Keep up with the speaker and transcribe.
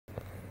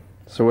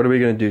So what are we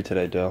gonna do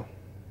today, Dill?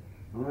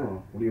 I don't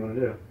know. What do you want to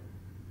do?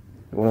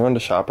 You wanna run to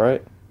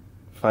ShopRite?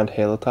 Find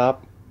Halo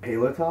Top?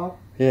 Halo Top?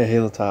 Yeah,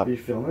 Halo Top. Are you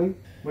filming?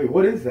 Wait,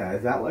 what is that?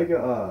 Is that like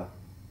a,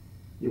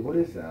 yeah, what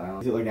is that?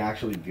 Is it like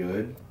actually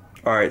good?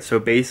 Alright, so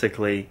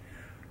basically,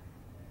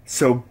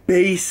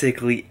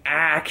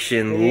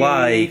 action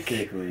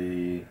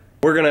Basically.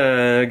 we're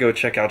gonna go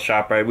check out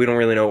ShopRite. We don't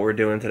really know what we're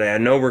doing today. I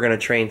know we're gonna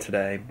train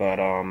today, but,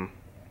 yeah.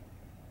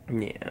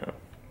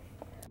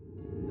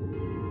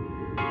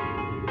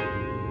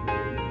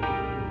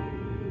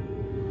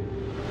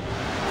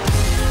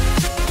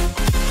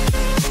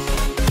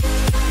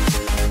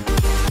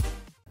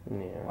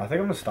 I think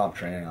I'm gonna stop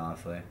training,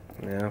 honestly.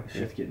 Yeah. It's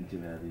just getting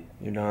too heavy.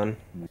 You're done?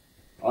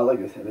 I like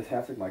this hat. This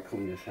hat's like my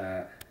cleanest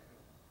hat.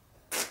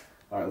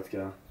 Alright, let's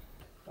go.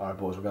 Alright,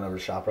 boys, we're going over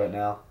to ShopRite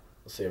now.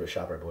 We'll see you over at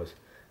ShopRite, boys.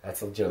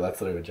 That's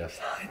literally what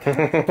Jeff said.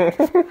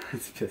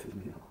 This pisses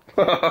me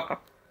off.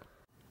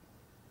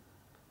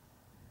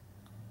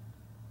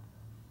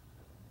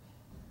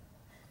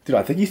 Dude,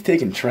 I think he's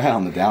taking Trey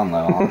on the down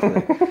low,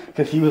 honestly.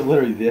 Because he was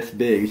literally this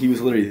big. He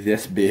was literally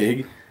this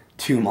big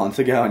 2 months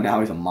ago, and now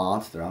he's a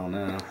monster. I don't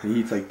know. He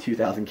eats like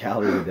 2,000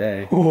 calories a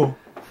day. Oh,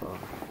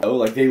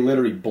 like they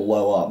literally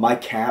blow up. My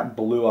cat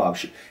blew up.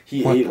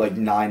 He ate like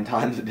 9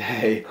 times a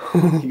day.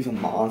 He was a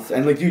monster.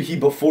 And like, dude, he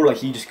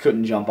just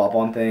couldn't jump up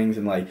on things,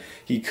 and like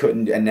he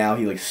couldn't. And now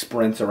he like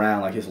sprints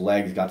around. Like his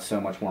legs got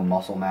so much more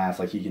muscle mass.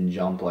 Like he can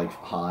jump like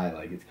high.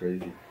 Like it's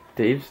crazy.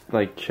 Dave's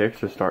like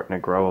chicks are starting to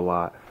grow a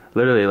lot.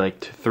 Literally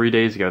like 3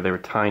 days ago they were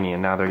tiny,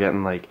 and now they're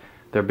getting like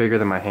they're bigger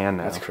than my hand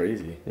now. That's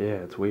crazy. Yeah,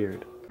 it's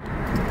weird.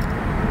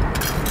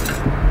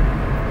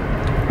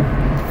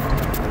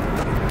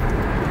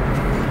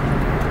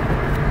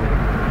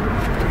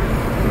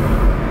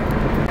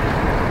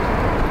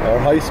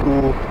 High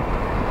school,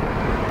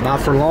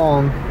 not for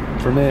long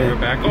for me. You're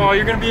back. Oh,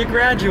 you're gonna be a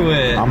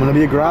graduate. I'm gonna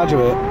be a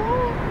graduate.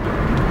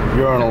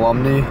 You're an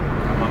alumni.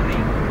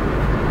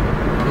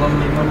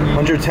 Alumni.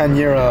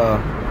 110-year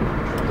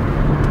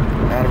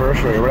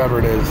anniversary or whatever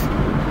it is.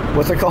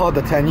 What's it called?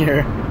 The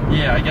 10-year?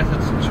 Yeah, I guess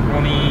it's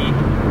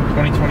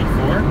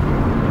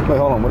 2024. Wait,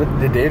 hold on. What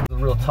did Dave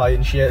was real tight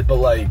and shit? But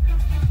like,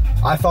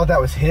 I thought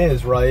that was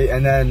his, right?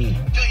 And then. Dude, you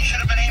should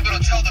have been able to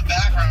tell the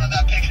background of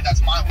that picture.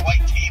 That's my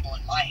white table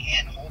and my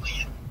hand holding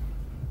it.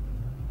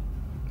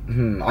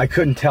 I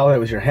couldn't tell that it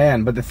was your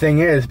hand, but the thing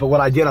is, what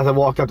I did is I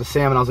walked up to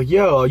Sam and I was like,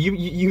 yo, you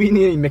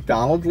eating any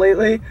McDonald's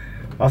lately?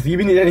 I was like, you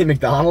been eating any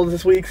McDonald's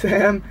this week,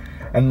 Sam?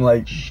 And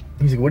like,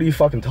 he's like, what are you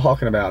fucking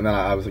talking about? And then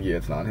I was like, yeah,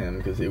 it's not him,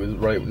 because it was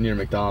right near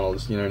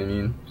McDonald's, you know what I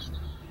mean?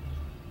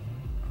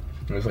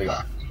 It was like...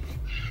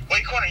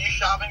 Wait, Qwin, are you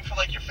shopping for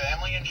like your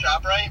family in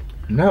ShopRite?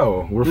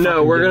 No, we're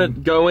gonna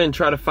go in,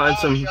 try to find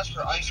some. Just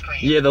for ice cream.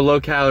 Yeah, the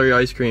low-calorie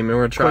ice cream, and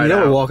we're gonna try it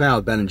out. We're walking out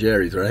with Ben and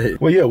Jerry's, right?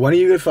 Well, yeah. When are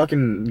you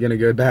gonna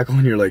go back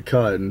on your like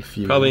cut and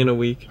few? Probably in a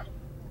week.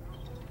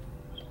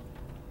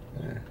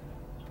 Yeah.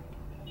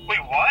 Wait,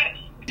 what?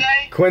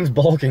 Day? Qwin's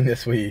bulking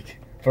this week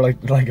for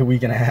like a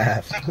week and a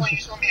half. So Qwin, you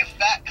just want to be a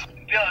fat. Bill, is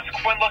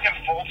Qwin looking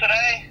full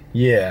today?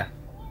 Yeah.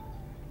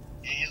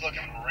 Yeah, he's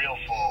looking real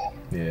full.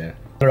 Yeah.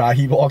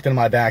 He walked into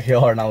my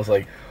backyard and I was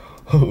like,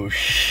 oh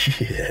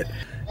shit.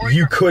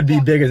 You could be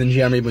bigger than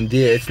Jeremy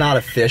Buendia. It's not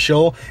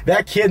official.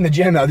 That kid in the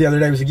gym the other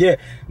day was like, yeah,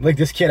 like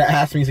this kid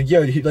asked me, he's like,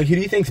 yo, who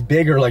do you think's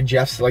bigger? Like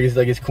Jeff's, is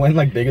Qwin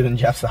like bigger than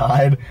Jeff's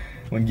side?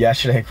 When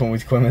yesterday Qwin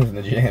was in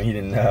the gym, he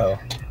didn't know.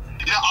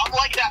 Yeah, I'm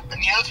like that. And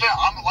the other thing,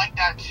 I'm like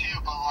that too,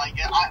 but like,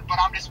 but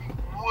I'm just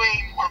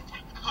way more.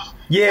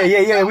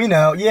 Yeah, we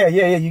know. Yeah,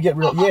 you get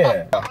real,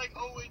 yeah. I'm like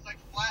always like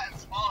flat and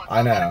small.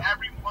 I know. Like,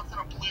 every once in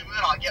a blue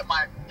moon, I'll get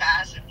my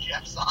massive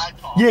Jeff side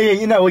pop. Yeah,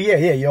 you know,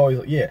 you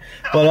always, yeah.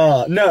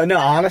 But, no,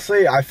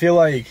 honestly, I feel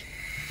like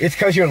it's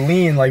because you're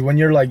lean, like, when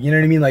you're, like, you know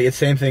what I mean? Like, it's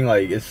same thing,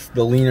 like, it's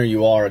the leaner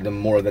you are, the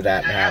more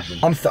that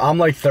happens. I'm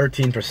like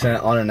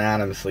 13%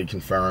 unanimously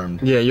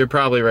confirmed. Yeah, you're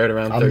probably right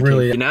around 13.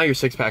 Really, now your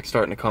six-pack's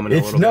starting to come in a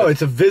little bit. No,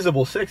 it's a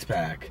visible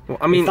six-pack. Well,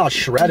 I mean, it's not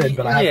shredded,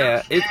 but I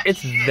have... Yeah,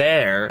 it's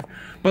there.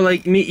 But,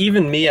 like,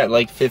 even me at,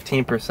 like,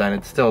 15%,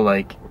 it's still,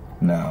 like...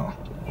 No.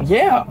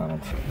 Yeah. I don't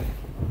think...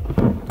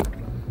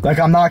 Like,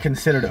 I'm not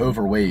considered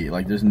overweight.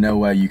 Like, there's no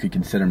way you could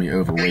consider me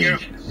overweight. You're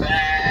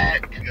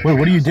fat. Wait,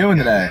 what are you doing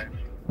today?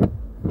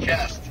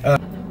 Chest. To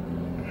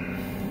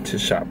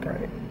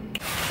ShopRite.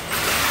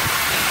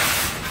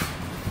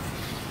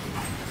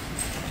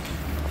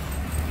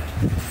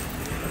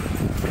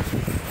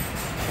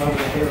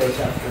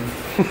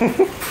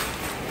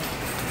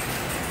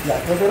 Yeah,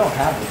 because they don't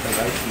have this like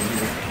ice cream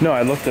here. No,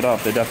 I looked it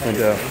up. They definitely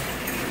do.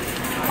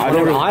 I've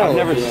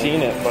never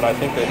seen it, but I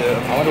think they do.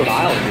 I wonder what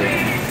aisle it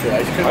is.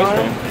 Ice cream?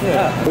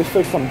 Yeah. Looks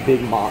like some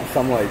big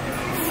some like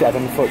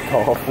 7-foot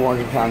tall,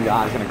 400-pound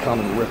guy's gonna come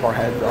and rip our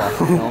heads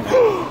off.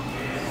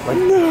 Like,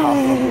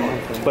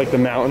 no. Like the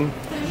mountain.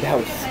 That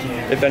was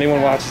scary. If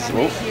anyone watches,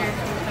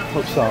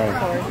 sorry.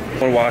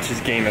 Anyone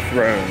watches Game of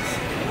Thrones,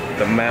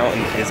 the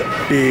mountain is a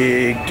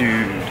big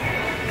dude.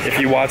 If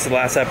you watch the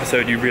last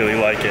episode, you really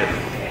like it.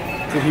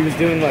 So he was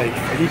doing like,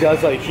 he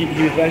does like, he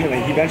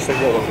benched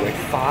like, what was it, like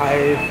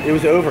 5, it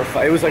was over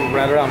 5, it was like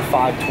right around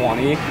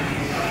 520.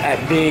 at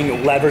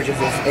being leverages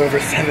is over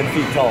 7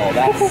 feet tall.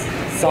 That's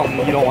something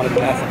you don't want to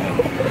mess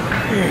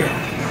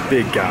with.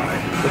 Big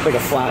guy. Looks like a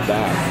flat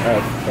back.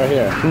 Right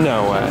here.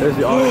 No way. There's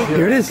the Arctic Zero.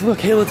 Here it is. Look,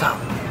 Halo Top.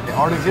 The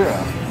Arctic Zero.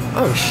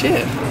 Oh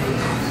shit.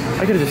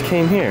 I could have just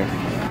came here.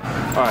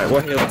 All right,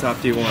 what Halo Top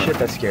do you want? Shit,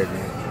 that scared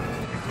me.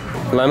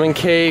 Lemon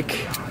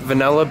cake,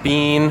 vanilla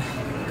bean.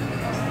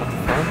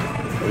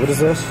 What is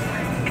this?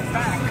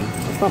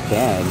 It's not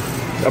bad.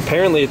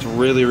 Apparently it's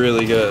really,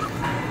 really good.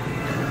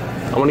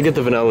 I want to get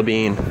the vanilla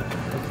bean.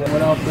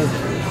 What else is?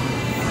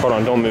 Hold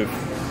on, don't move.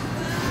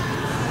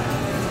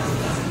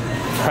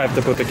 I have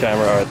to put the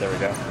camera. All right, there we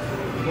go.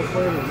 What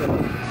flavor is it?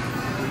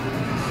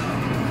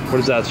 What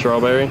is that,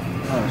 strawberry?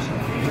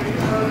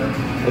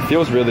 Oh, It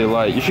feels really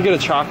light. You should get a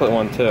chocolate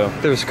one too.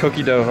 There's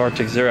cookie dough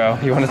Arctic Zero.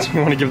 You want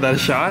to give that a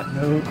shot?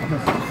 no.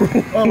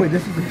 Oh wait,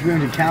 this is the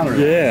 300 calories.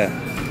 Yeah,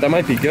 that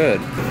might be good.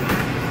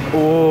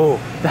 Oh,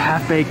 the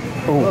half baked.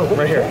 Oh,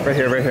 right here, right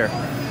here, right here.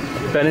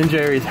 Ben and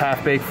Jerry's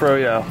half baked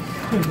froyo.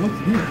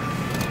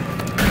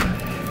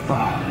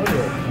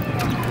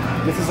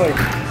 This is like,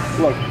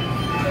 look,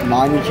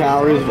 90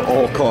 calories,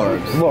 all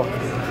carbs. Look,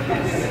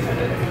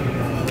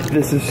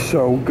 this is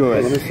so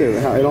good. Let me see.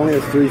 It only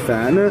has 3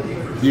 fat in it.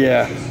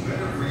 Yeah.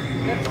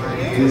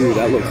 Dude,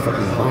 that looks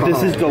fucking bomb.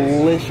 This is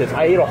delicious.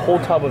 I ate a whole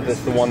tub of this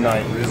the one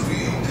night.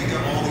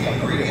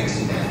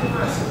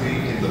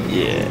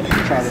 Yeah.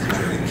 Try this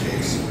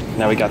one.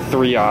 Now we got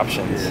 3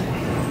 options.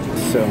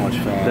 So much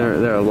fat.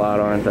 They're a lot,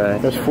 aren't they?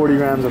 There's 40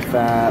 grams of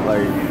fat,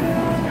 like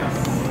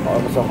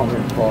almost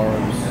 100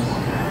 carbs.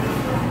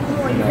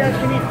 Well, you guys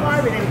can eat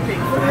 5 of them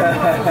things. What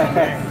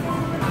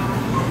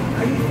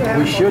I used to have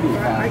We should eat I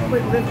half.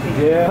 quit lifting.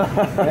 Yeah.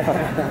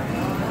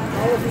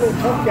 I was a little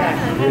tough guy.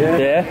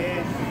 Yeah?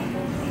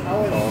 I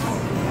was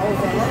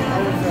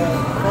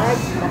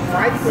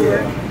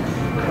 5'4",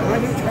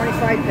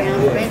 125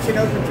 pounds, benching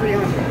over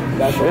 300.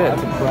 That's Shit.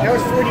 That's That impressive.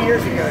 was 40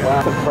 years ago.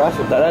 That's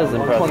impressive. That is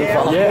impressive.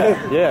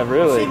 25. Yeah,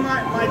 really. See,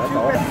 my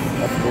two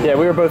best. Yeah,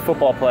 we were both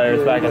football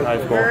players back in high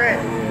school. Where at?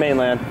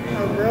 Mainland.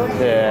 Oh, really?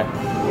 Yeah.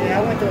 Yeah,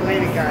 I went to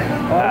Atlantic guy.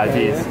 Ah,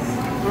 jeez.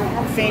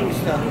 I'm famous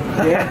though.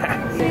 Yeah.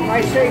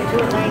 I say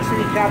to Atlantic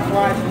City top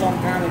flies a long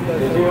time ago.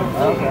 Did you?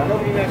 Okay.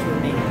 Nobody messed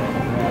with me.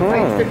 I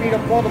used to beat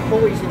up all the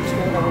bullies in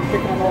school that would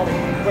pick on all the,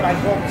 what I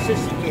call the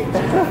sissy kids.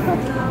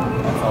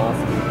 That's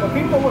awesome. But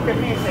people look at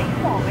me and say,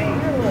 come on, man,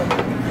 you're a little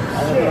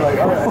shit.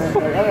 Like, all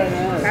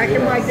right. Back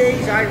in my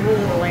days, I ruled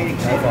Atlantic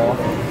City. That's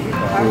awesome.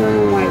 I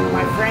remember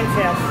my friend's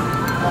house,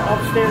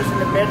 upstairs in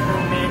the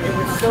bedroom, man, there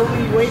was so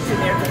many weights in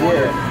there.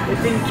 Yeah.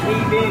 It didn't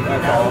cave in, you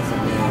That's know?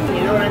 awesome.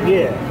 You know what I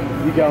mean?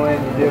 Yeah. You go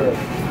in, you do it.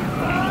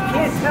 You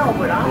can't tell,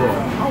 but I was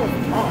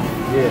tough.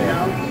 Yeah. You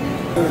know?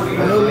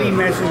 Nobody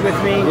messes with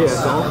me. Yeah,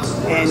 that's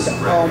awesome. And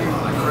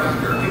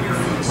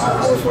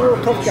I was a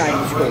little tough guy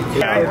in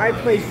school. I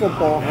played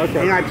football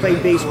and I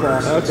played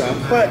baseball. Okay.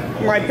 But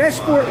my best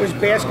sport was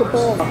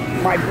basketball.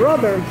 My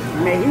brother,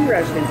 may he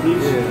rest in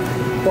peace,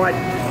 but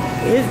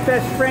his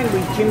best friend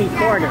was Jimmy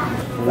Carter.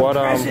 What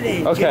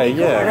President, okay,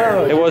 Jimmy yeah.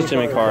 Carter. It was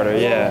Jimmy Carter,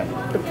 yeah.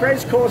 The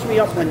Prez calls me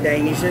up one day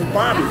and he says,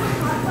 Bobby,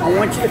 I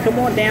want you to come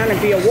on down and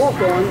be a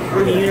walk-on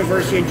the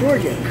University of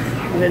Georgia.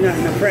 And then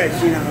the Prez,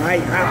 you know,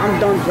 I'm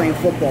done playing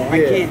football. I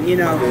can't, you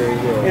know.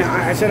 You know,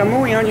 I said, I'm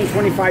only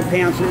 125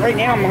 pounds, and right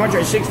now I'm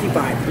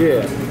 165.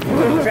 Yeah.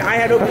 I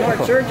had open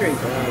heart surgery.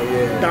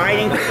 Died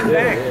and came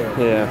back.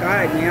 Yeah.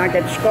 Died, man. I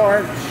got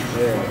scarred.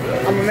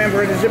 I'm a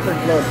member of the Zipper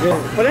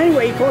Club. But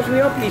anyway, he calls me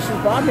up and he says,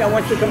 Bobby, I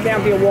want you to come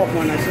down and be a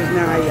walk-on. I says,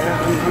 no,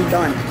 I'm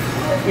done.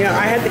 You know,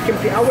 I had to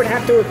compete. I would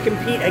have to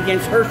compete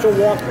against Herschel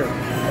Walker.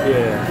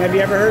 Yeah. Have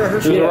you ever heard of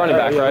Herschel? He's a running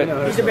back, right?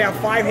 He's about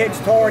 5 heads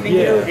taller than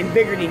you and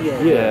bigger than you.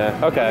 Yeah,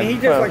 okay. I mean, he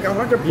does like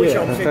 100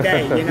 push-ups a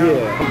day, you know.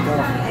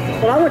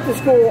 But I went to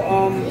school.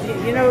 I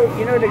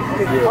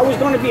was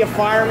going to be a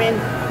fireman,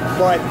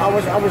 but I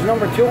was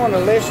number 2 on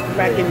the list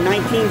back in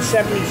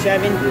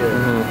 1977,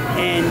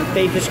 and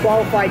they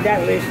disqualified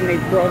that list and they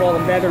brought all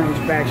the veterans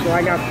back. So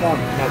I got fucked.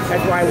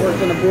 That's why I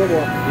worked on the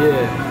boardwalk.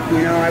 Yeah.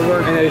 You know, I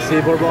worked. And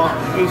AC boardwalk?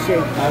 AC.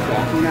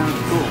 Okay. You know.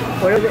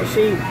 But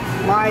see,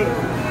 my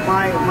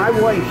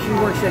wife, she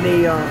works at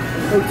a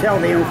hotel.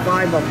 They own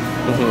 5 of them,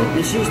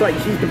 and she's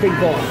the big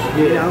boss.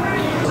 You know.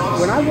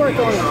 When I worked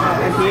on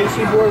at the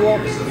AC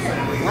boardwalk,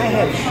 I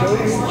had so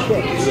many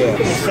chicks in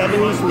the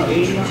 70s and the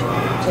 80s.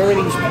 There were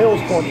these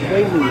pills called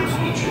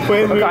Qwin.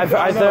 Okay, I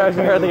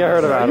think I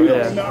heard about it,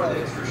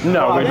 yeah.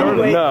 No, wait,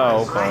 Anyway,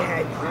 no. I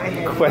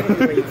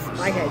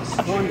had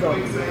tons of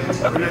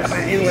them.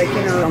 And like,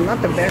 you know, I'm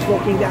not the best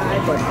looking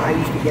guy, but I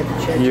used to get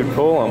the chicks. You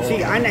pull them.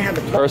 See, I know how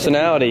to talk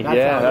Personality, to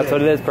that's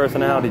what it is,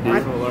 personality, dude. I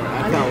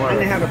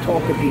know how to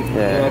talk to people.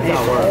 Yeah. And it's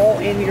all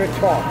in your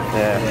talk.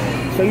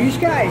 Yeah. So you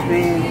guys,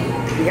 man,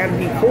 you got to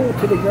be cool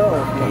to the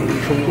girls.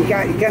 You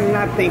got to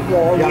not think,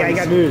 well, yeah,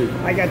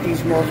 I got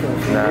these muscles.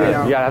 No, you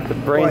know? you gotta have the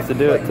brains to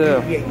do it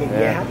too. You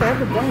have to have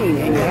the brain,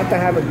 and you have to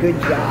have a good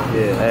job.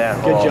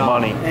 Yeah, Good job.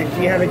 Money. And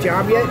do you have a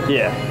job yet?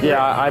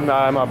 Yeah,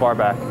 I'm a bar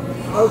back.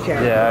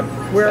 Okay. Yeah.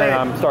 Where and at?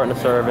 I'm starting to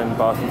serve in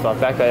Boston Soft.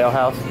 Back Bay Ale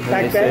House. in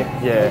Back DC. Bay?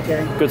 Yeah.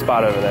 Okay. Good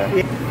spot over there.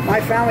 Yeah. My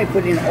family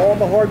put in all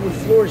the hardwood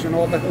floors in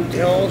all the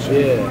hotels.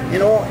 Yeah.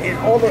 And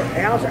all the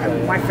houses.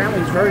 My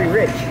family's very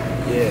rich.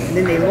 Yeah. And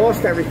then they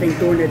lost everything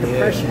during the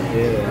Depression.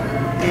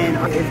 Yeah. And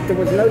if there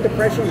was no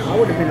Depression, I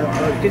would have been a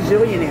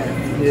gazillionaire.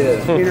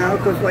 Yeah. You know,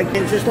 because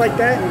and just like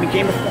that, and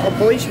became a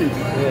policeman.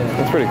 Yeah.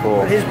 That's pretty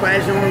cool. His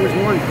badge number was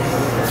 1.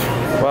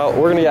 Well,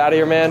 we're gonna get out of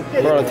here, man.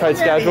 We're on a tight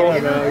schedule.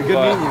 Good meeting you,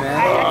 man.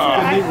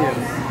 Good meeting you.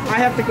 I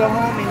have to go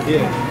home and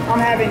I'm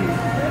having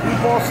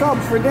meatball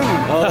subs for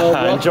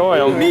dinner. Enjoy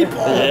them.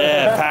 Meatball.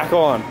 Yeah, pack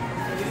on.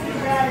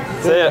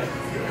 See ya.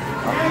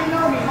 You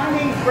know me, my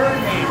name's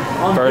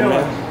Birdman.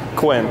 Birdman.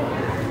 Qwin.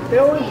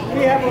 Billy,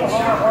 we have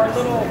our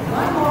little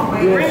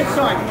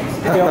grandson.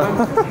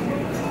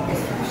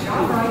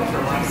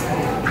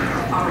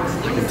 I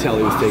can tell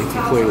he was taking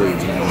some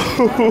Quaaludes, man.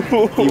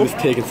 He was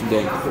taking some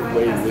damn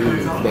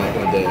Quaaludes back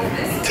in the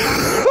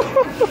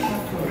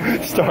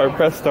day. Start,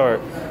 press start.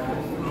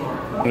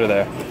 Under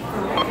there.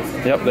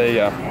 Yep, there you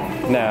go.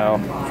 Now,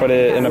 put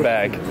it in a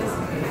bag.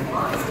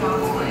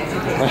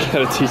 I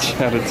gotta teach you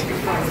how to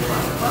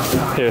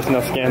Here,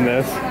 now scan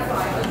this.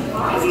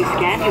 Have you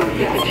scanned your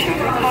Vivid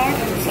Sugar card?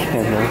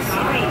 Scan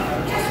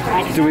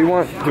this. Do we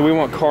want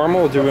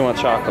caramel or do we want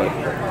chocolate?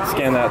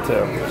 Scan that too.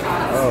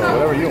 Oh,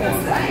 whatever you want.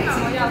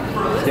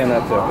 Scan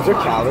that too. Is there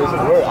calories?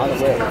 Where? On the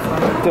way.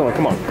 Dylan,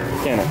 come on.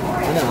 Scan it. No,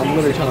 I'm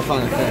literally trying to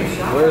find a thing.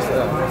 Where's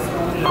that?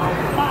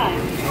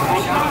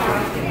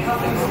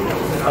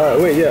 5. Alright,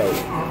 wait, yo.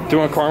 Do you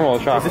want caramel or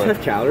Does chocolate? this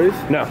have calories?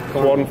 No, it's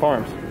Walden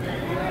Farms.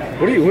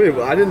 What do you, wait,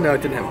 I didn't know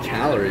it didn't have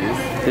calories.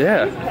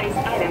 Yeah. Place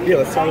items Yeah,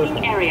 let's try this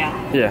dining one. area.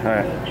 Yeah,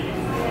 alright.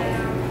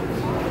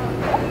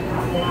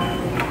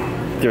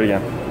 Do it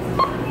again.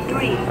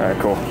 3. Alright,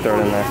 cool. Throw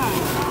it in there.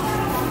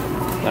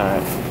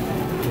 Alright.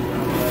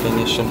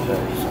 Finish and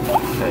pay.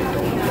 Okay,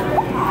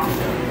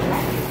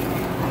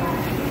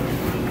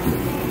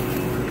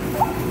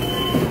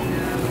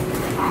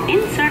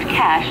 Insert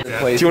cash. do you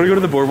want to go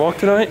to the boardwalk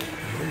tonight?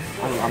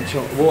 I'm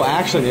chilling. Well,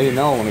 actually, maybe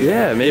no one.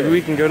 Yeah, maybe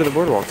we can go to the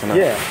boardwalk tonight.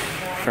 Yeah.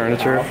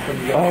 Furniture.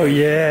 Oh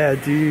yeah,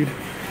 dude.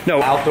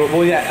 No. Outdoor.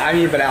 Well, yeah. I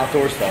mean, but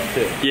outdoor stuff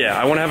too. Yeah,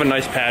 I want to have a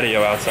nice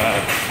patio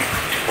outside.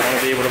 I want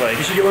to be able to like.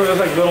 You should get one of those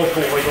like little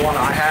pool, like the one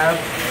I have.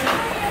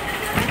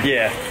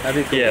 Yeah.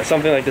 That'd be cool. Yeah,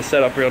 something like this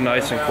set up real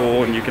nice and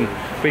cool, and we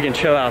can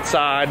chill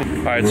outside.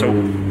 All right, so.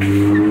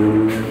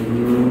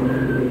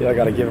 Yeah, I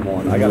gotta give him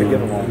one. I gotta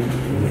give him one.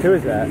 Who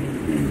is that?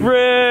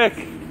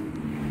 Rick.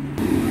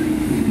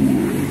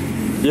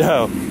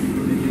 Yo.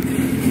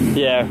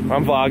 Yeah,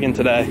 I'm vlogging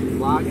today.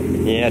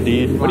 Vlogging? Yeah,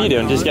 dude. What are you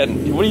doing? Just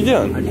getting. What are you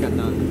doing? I just got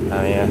done.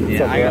 Oh yeah.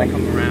 Yeah, I gotta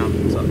come around.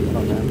 What's up,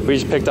 man? We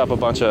just picked up a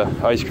bunch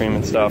of ice cream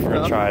and stuff. We're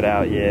gonna try it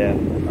out. Yeah.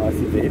 Oh, I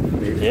see Babe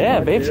Yeah,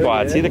 Babe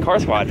Squad. Yeah. See the car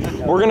squad.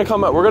 We're gonna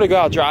come up. We're gonna go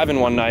out driving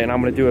one night, and I'm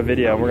gonna do a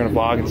video. We're gonna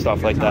vlog and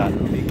stuff like that.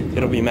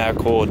 It'll be mad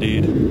cool,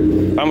 dude.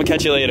 I'm gonna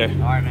catch you later.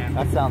 Alright, man.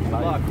 That sounds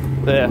nice.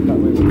 Yeah. Is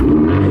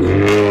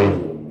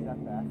that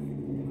fast?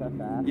 Is that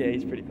fast? Yeah,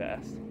 he's pretty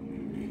fast.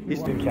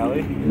 He's doing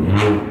Kelly?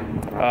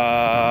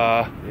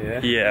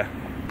 Yeah.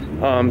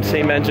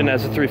 Same engine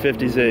as the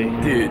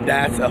 350Z. Dude,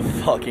 that's a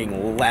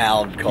fucking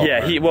loud car.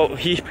 Yeah, he put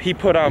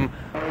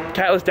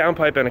catless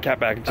downpipe and a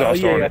catback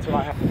exhaust on that's it.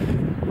 what I have.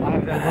 I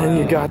have that. And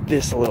you got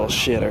this little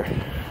shitter.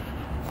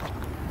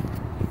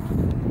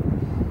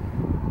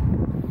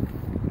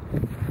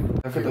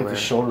 I feel like the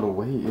shoulder to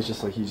weight is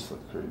just like he just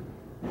looks pretty.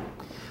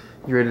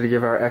 You ready to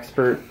give our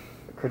expert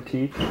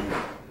critique?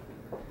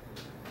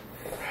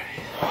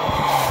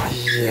 Oh,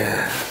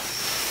 yes.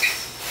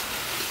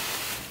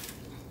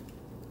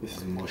 This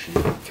is mushy.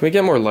 Can we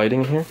get more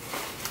lighting here?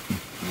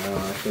 No,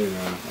 actually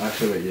no.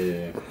 Actually,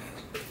 yeah.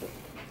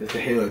 The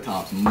halo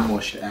top's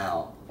mushed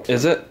out.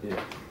 Is it? Yeah.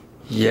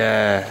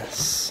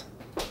 Yes.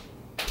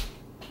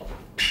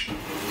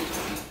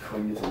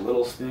 Qwin gets a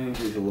little spoon,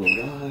 he's a little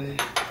guy.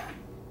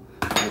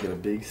 I get a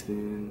big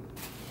spoon.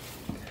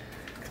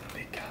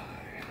 Big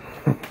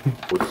guy.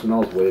 It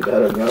smells way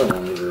better than the other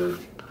one, dude.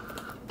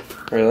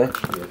 Really?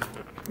 Yeah.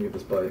 Get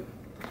this bite.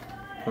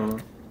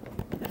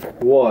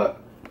 What?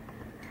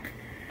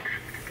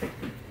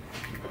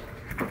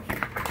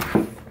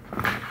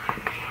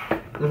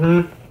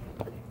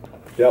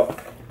 Yep.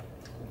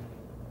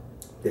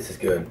 This is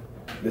good.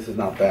 This is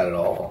not bad at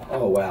all.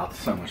 Oh wow, it's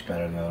so much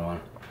better than the other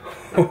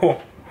one.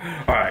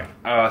 Alright,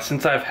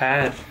 since I've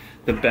had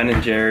the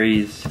Ben &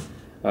 Jerry's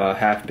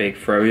half-baked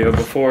froyo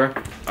before,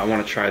 I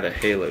want to try the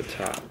halo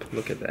top.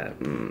 Look at that,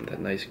 that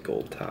nice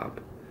gold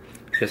top.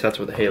 I guess that's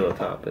what the halo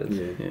top is.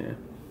 Yeah.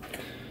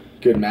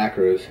 Good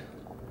macros.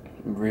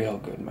 Real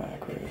good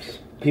macros.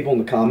 People in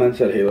the comments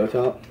said halo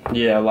top.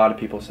 Yeah, a lot of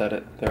people said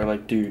it. They're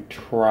like, dude,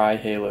 try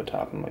halo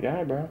top. I'm like,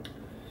 alright, bro.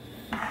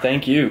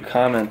 Thank you,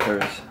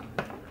 commenters,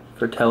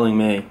 for telling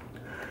me.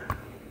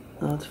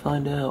 Let's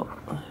find out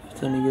if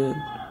it's any good.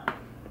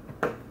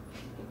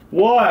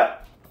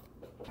 What?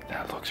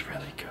 That looks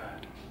really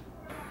good.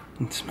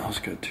 It smells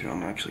good too.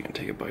 I'm actually gonna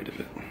take a bite of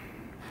it.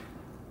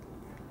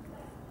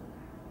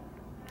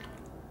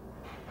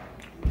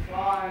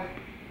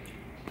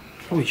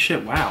 Holy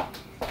shit, wow.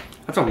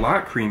 That's a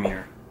lot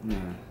creamier. Yeah.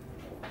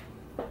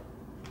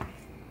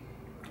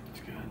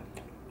 It's good.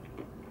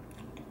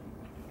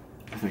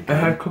 Isn't it It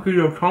had good? cookie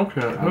dough chunks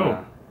in it, too.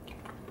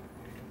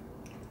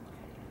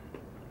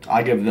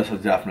 I give this a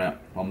definite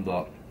thumbs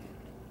up.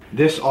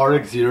 This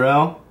Arctic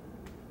Zero,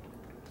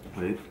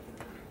 wait,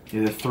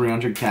 yeah, the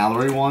 300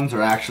 calorie ones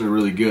are actually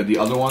really good. The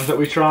other ones that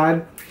we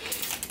tried,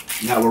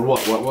 that were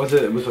what was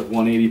it? It was like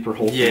 180 per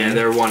whole Yeah, thing.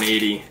 they're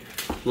 180.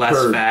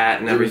 Less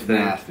fat and everything. It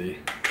was nasty.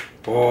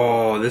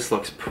 Oh, this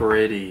looks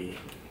pretty.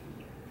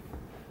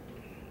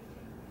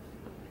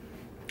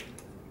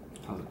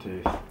 How's it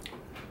taste?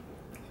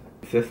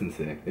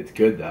 Consistency. It's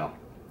good though.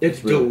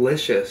 It's really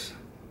delicious.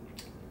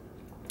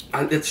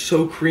 It's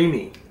so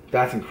creamy.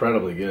 That's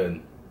incredibly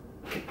good.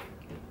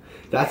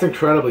 That's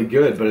incredibly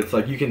good, but it's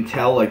like you can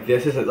tell like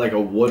this isn't like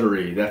a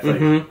watery. That's like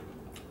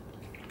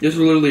This is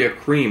literally a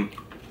cream.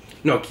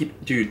 No,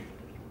 dude.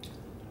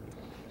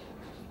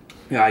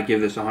 Yeah, I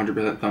give this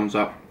 100% thumbs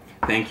up.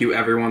 Thank you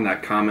everyone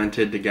that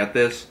commented to get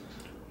this.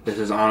 This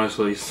is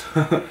honestly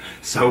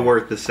so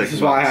worth the $6. This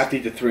is why I have to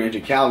eat the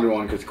 300 calorie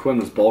one because Qwin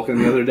was bulking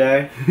the other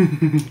day,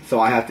 so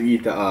I have to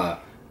eat the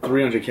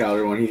 300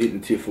 calorie one. He's eating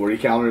the 240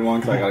 calorie one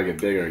because I gotta get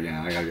bigger again.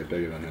 I gotta get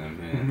bigger than him.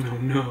 Man. Oh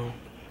no.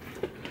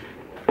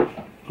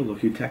 Oh, look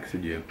who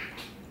texted you.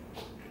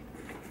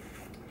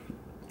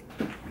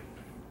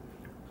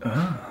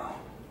 Oh.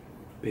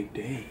 Big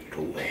Dave.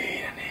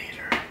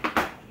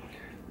 Layinator.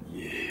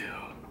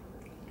 Yeah.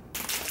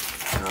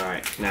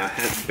 Alright, now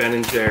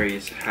Ben &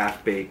 Jerry's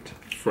half-baked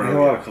You have a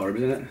lot of froyo. carbs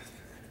in it?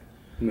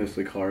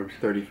 Mostly carbs.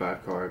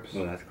 35 carbs.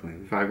 Oh, that's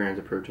clean. 5 grams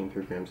of protein,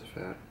 3 grams of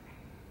fat.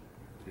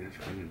 Yeah, that's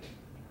clean.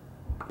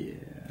 Yeah.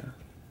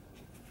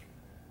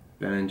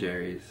 Ben &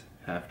 Jerry's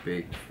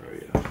half-baked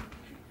froyo.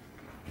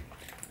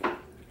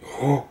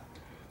 Oh,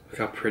 look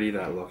how pretty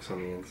that looks on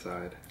the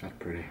inside. That's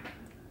pretty.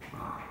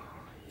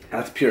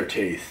 That's pure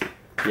taste.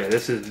 Yeah,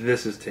 this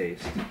is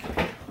taste.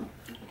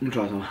 Let me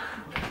try some.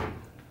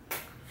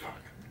 Fuck.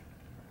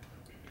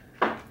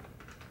 Wow,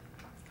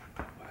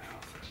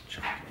 it's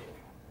chunky.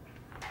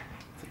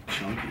 It's like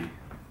chunky.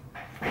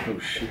 Oh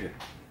shit.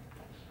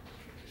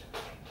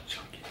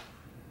 Chunky.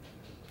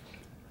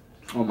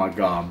 Oh my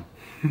god.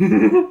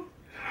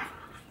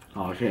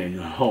 Okay.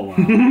 Oh wow.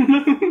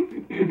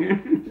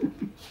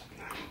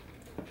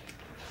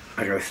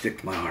 I gotta stick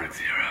to my Arctic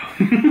Zero.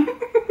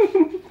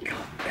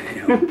 God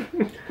damn.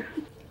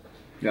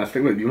 Yeah, I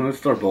think you want to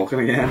start bulking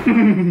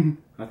again?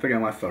 I think I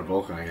might start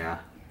bulking again.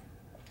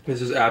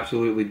 This is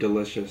absolutely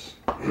delicious.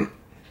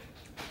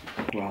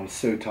 Wow, I'm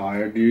so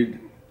tired, dude.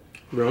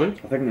 Really? I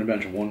think I'm gonna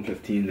bench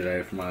 115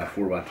 today for my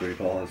 4x3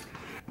 pause.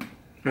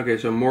 Okay,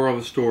 so moral of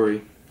the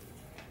story.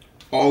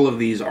 All of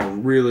these are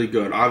really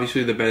good.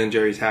 Obviously, the Ben &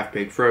 Jerry's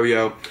half-baked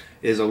froyo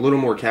is a little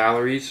more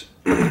calories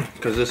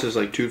because this is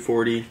like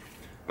 240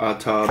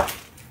 tub.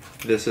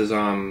 This is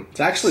It's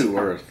actually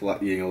worth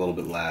eating a little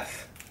bit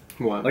less.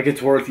 what? Like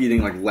it's worth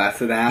eating like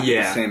less of that,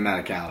 Yeah. the same amount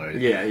of calories.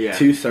 Yeah, yeah.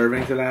 2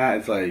 servings of that,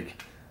 it's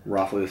like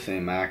roughly the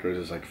same macros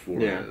as like 4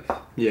 Yeah. is.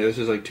 Yeah, this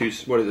is like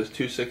what is this?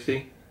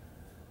 260?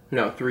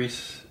 No, 3.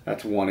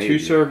 That's 180.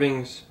 2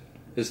 servings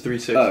is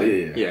 360. Oh,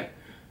 yeah. Yeah.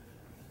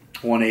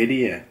 180,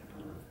 yeah.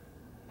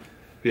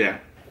 Yeah.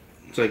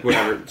 It's like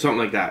whatever, something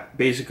like that.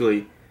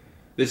 Basically,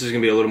 this is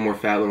gonna be a little more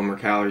fat, a little more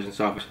calories and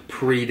stuff. It's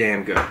pretty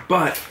damn good.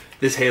 But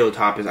this Halo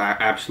Top is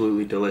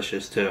absolutely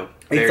delicious too.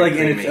 It's Very like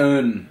creamy. in its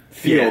own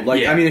field. Yeah,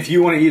 like yeah. I mean, if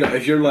you want to eat,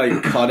 if you're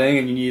like cutting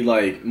and you need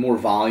like more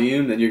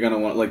volume, then you're gonna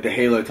want like the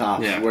Halo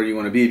Top Yeah. is where you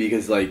want to be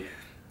because like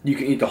you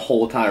can eat the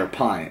whole entire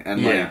pint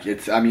and Yeah. like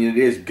it's. I mean, it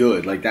is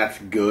good. Like that's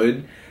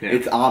good. Yeah.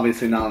 It's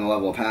obviously not on the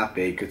level of half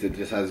baked because it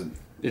just has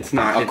It's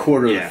not a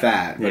quarter of yeah. the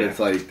fat, but Yeah. it's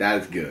like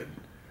that is good.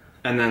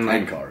 And then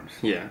like And carbs.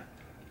 yeah.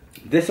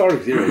 This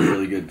Arctic Zero is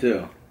really good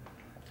too.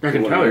 I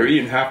can What tell it you're is.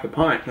 eating half the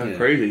pint. That's Yeah.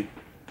 crazy.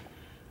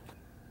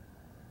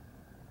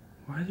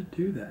 Why did it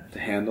do that? The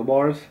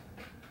handlebars.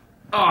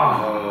 Oh.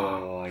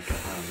 Oh my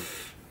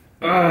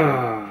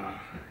god.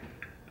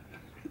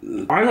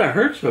 Why did that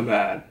hurt so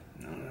bad?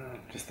 No,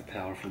 just the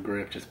powerful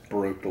grip just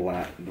broke the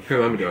lat. Here,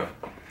 let me do it.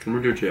 Let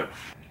me do it to you.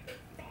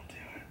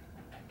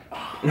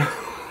 Don't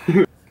Do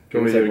you want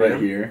me It's to like do it right again?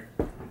 here.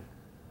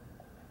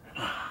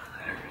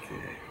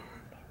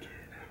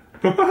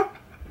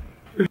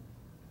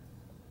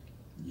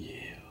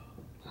 Yeah.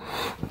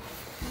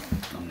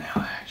 Thumbnail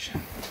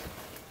action.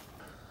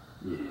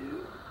 Yeah.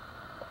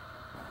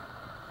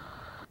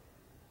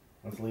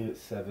 Let's leave at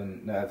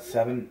 7. No, at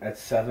 7. At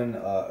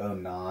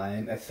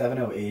 7:09. At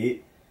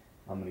 7:08.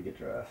 I'm gonna get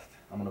dressed.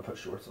 I'm gonna put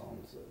shorts on.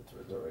 So it's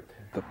right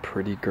there. The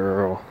pretty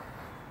girl.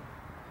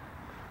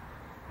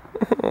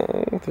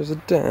 Oh, there's a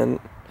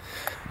dent.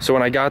 So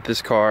when I got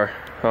this car,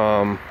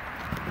 the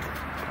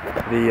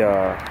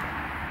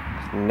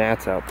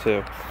gnat's out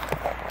too.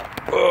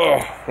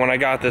 Ugh. When I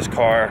got this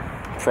car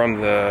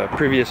from the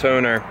previous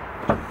owner,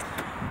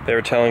 they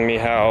were telling me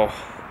how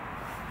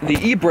the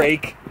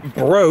e-brake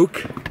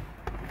broke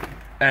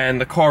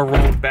and the car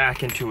rolled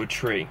back into a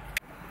tree.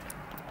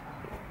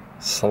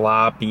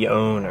 Sloppy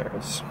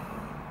owners.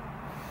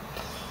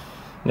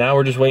 Now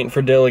we're just waiting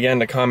for Dill again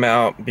to come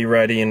out, be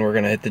ready, and we're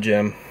gonna hit the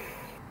gym.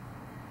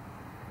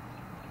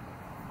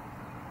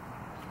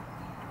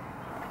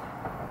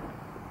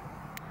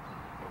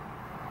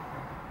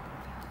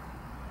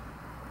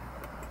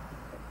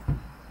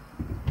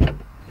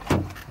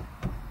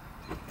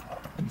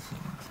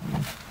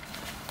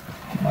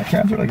 My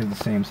calves are like the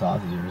same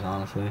size as yours,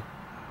 honestly.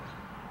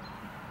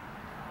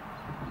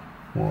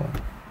 What?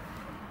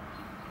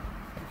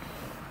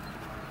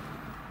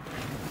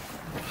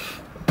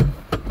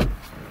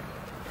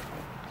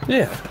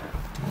 Yeah.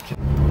 Okay.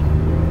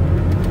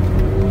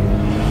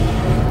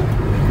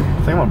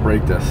 I think I'm gonna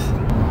break this.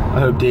 I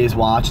hope Dave's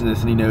watching this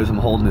and he knows I'm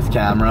holding his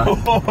camera.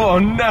 Oh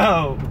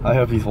no! I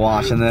hope he's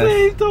watching this.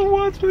 Dave, don't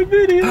watch my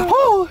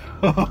video.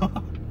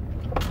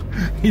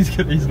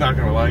 He's not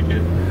gonna like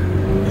it.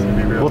 He's gonna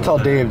be real. We'll tell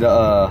Dave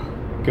to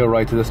go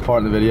right to this part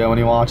in the video when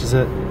he watches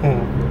it.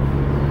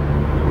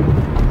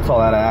 It's all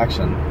that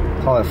action.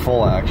 It's all that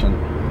full action.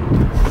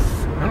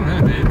 I don't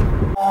know, dude.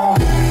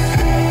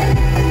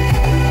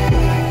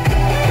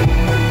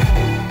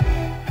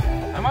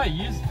 I might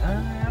use.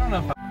 I don't know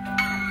if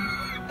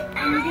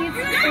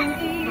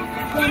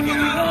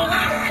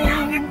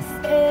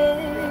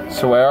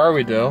So where are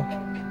we, Dill?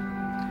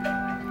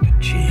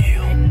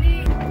 Chill.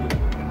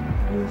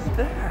 Who's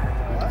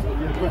that?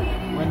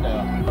 Window.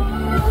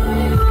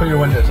 Put your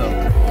windows up.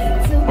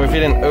 Well, if you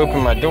didn't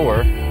open my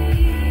door.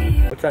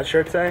 What's that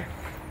shirt say?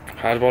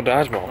 Hardball,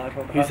 dodgeball.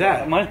 Who's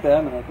that? Mine's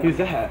Batman. Who's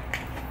that?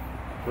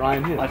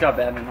 Ryan who? I got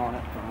Batman on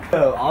it.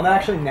 Oh, I'm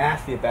actually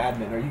nasty at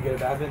badminton. Are you good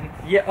at badminton?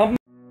 Yeah,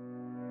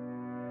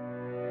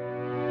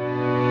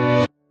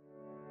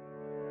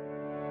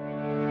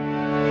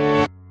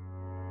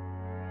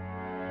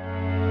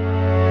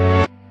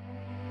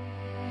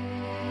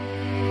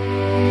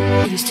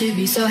 Used to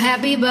be so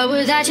happy, but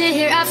without you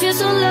here, I feel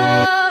so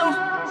low.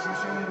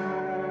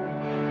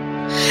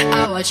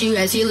 I watch you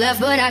as you left,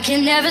 but I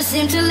can never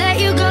seem to let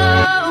you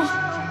go.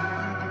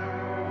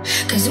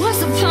 Cause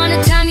once upon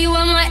a time, you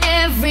were my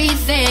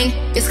everything.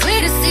 It's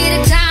clear to see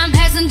that time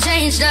hasn't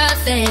changed a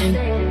thing.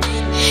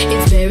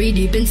 It's very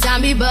deep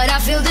inside me, but I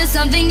feel there's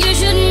something you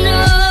should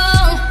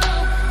know.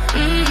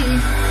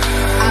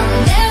 I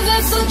will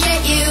never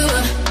forget you.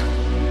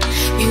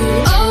 You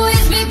will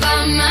always be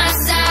by my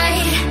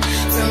side.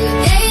 From the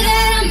day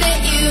that I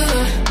met you,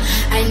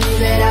 I knew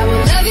that I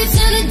would love you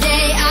till the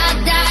day I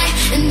die.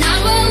 And I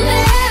will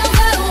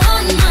never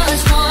want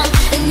much more.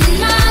 And in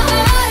my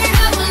heart,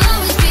 I will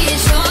always be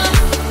sure.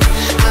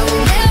 I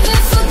will never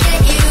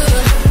forget you.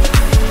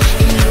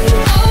 And you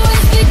will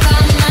always be by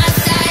my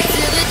side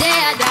till the day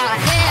I die.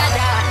 Day I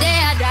die, day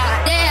I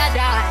die, day I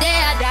die, day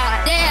I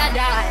die, day I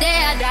die, day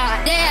I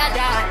die, day I die, day I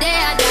die, day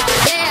I die,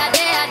 day I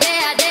day I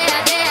day I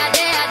day I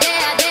day I day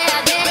I day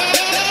I day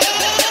I.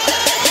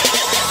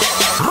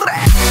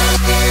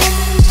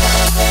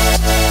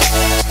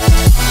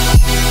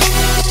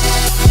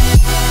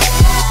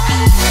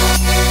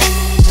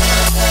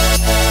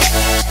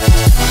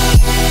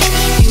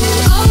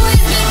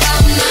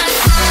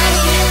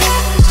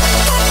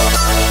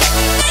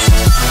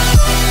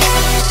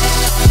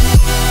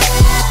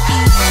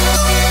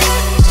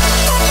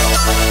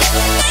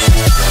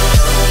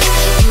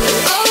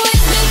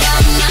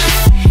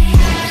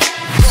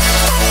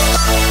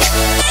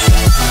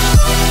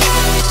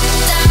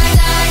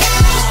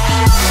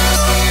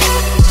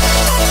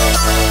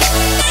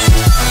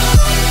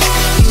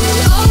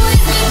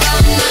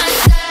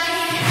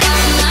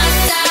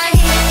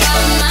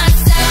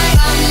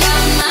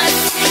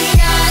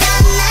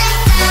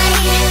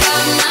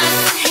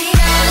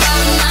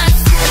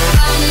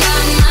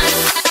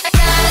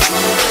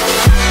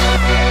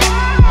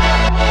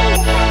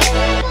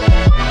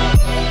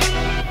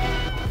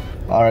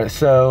 Alright,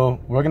 so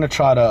we're gonna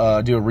try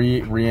to do a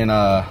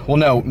well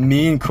no,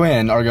 me and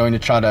Qwin are going to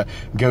try to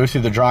go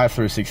through the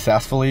drive-thru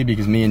successfully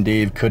because me and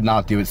Dave could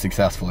not do it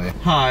successfully.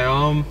 Hi,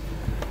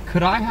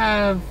 could I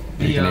have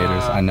the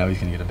Baconators. I know he's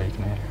gonna get a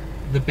Baconator.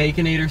 The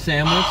Baconator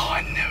sandwich? Oh,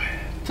 I knew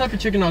it. What type of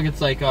chicken nuggets,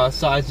 like,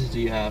 sizes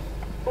do you have?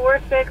 4,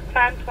 6,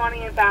 10,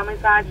 20, and family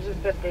sizes is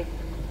 50.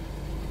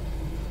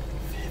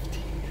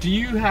 Do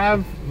you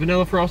have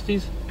vanilla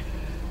Frosties?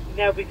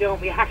 No, we don't.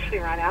 We actually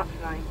ran out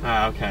tonight.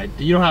 Okay.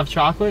 You don't have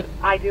chocolate?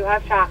 I do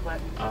have chocolate.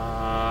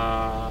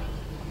 Alright,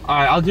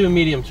 I'll do a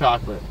medium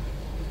chocolate.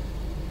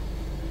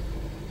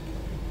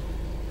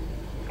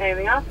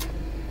 Anything else?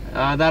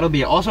 That'll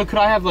be it. Also, could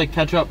I have, like,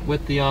 ketchup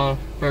with the,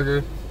 burger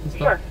and stuff?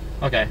 Sure.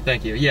 Okay,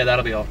 thank you. Yeah,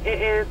 that'll be all.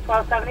 It is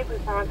 $12.70,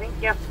 please, Mom. Thank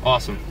you.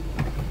 Awesome.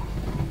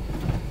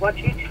 What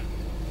each?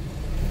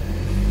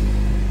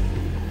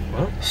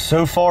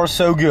 So far,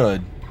 so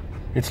good.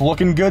 It's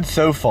looking good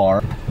so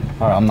far.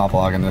 Alright, I'm not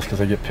vlogging this because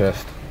I get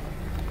pissed.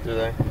 Do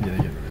they? Yeah, they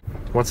get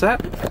What's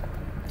that?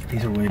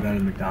 These are way better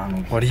than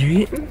McDonald's. What are you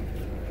eating?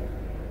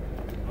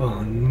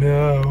 Oh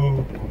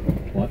no.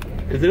 What?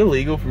 Is it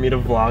illegal for me to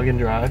vlog and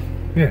drive?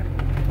 Yeah.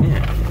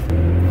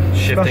 Yeah.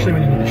 Especially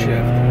when you need to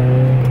shift.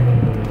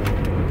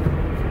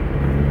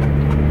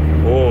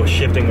 Oh,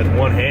 shifting with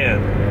one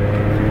hand.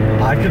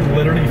 I could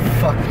literally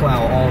fuck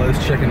plow all those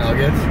chicken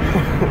nuggets.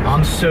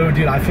 I'm so,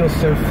 dude, I feel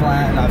so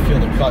flat and I feel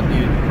the cut,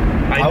 dude.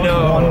 I was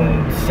know.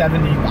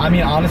 170. I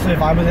mean, honestly,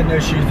 if I was in no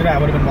shoes today, I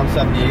would have been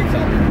 178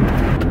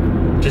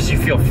 something. Just you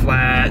feel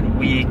flat,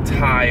 weak,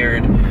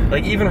 tired.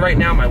 Like even right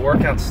now, my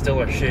workouts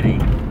still are shitty.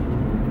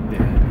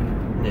 Yeah.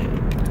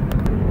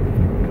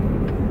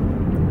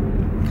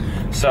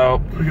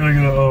 So We're gonna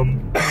go,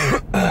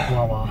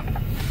 Wawa.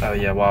 Oh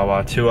yeah,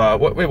 Wawa. To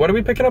wait, what are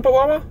we picking up at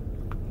Wawa?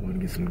 We're gonna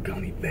get some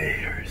gummy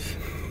bears.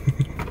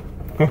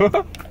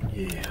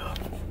 Yeah.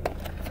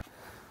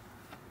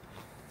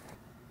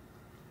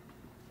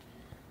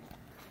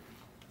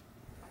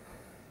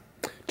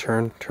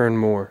 Turn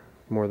more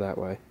that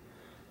way.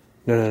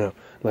 No.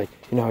 Like,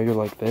 you know how you're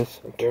like this?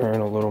 Turn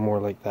a little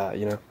more like that,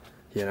 you know?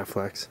 Yeah, now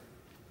flex.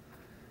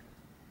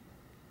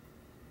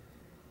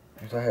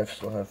 I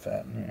still have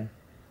fat in here.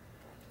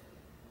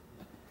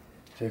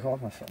 Take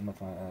off my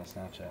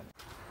Snapchat.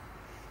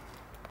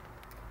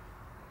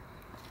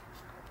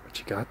 What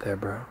you got there,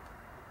 bro?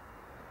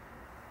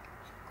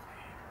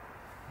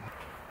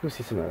 Go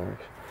see some others.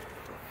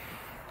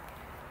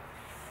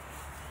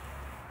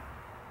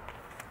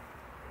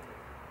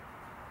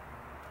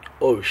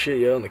 Oh shit,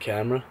 yeah, on the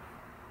camera.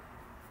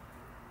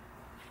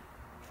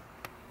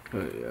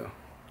 Oh yeah.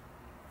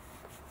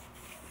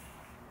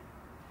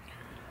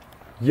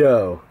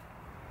 Yo,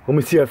 let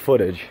me see that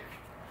footage.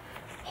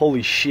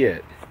 Holy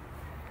shit.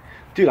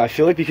 Dude, I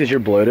feel like because you're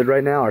bloated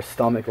right now, our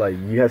stomach, like,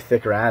 you have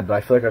thicker abs, but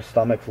I feel like our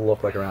stomachs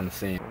look like around the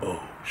same.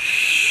 Oh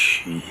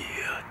shit.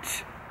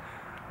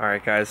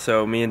 Alright guys,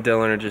 so me and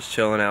Dylan are just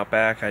chilling out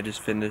back. I just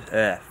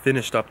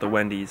finished up the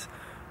Wendy's.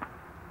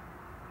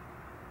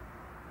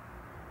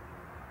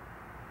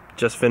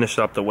 Just finished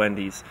up the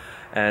Wendy's.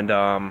 And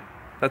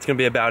that's gonna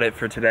be about it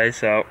for today,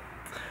 so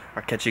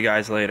I'll catch you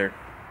guys later.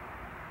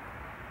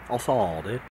 I'll saw all, dude.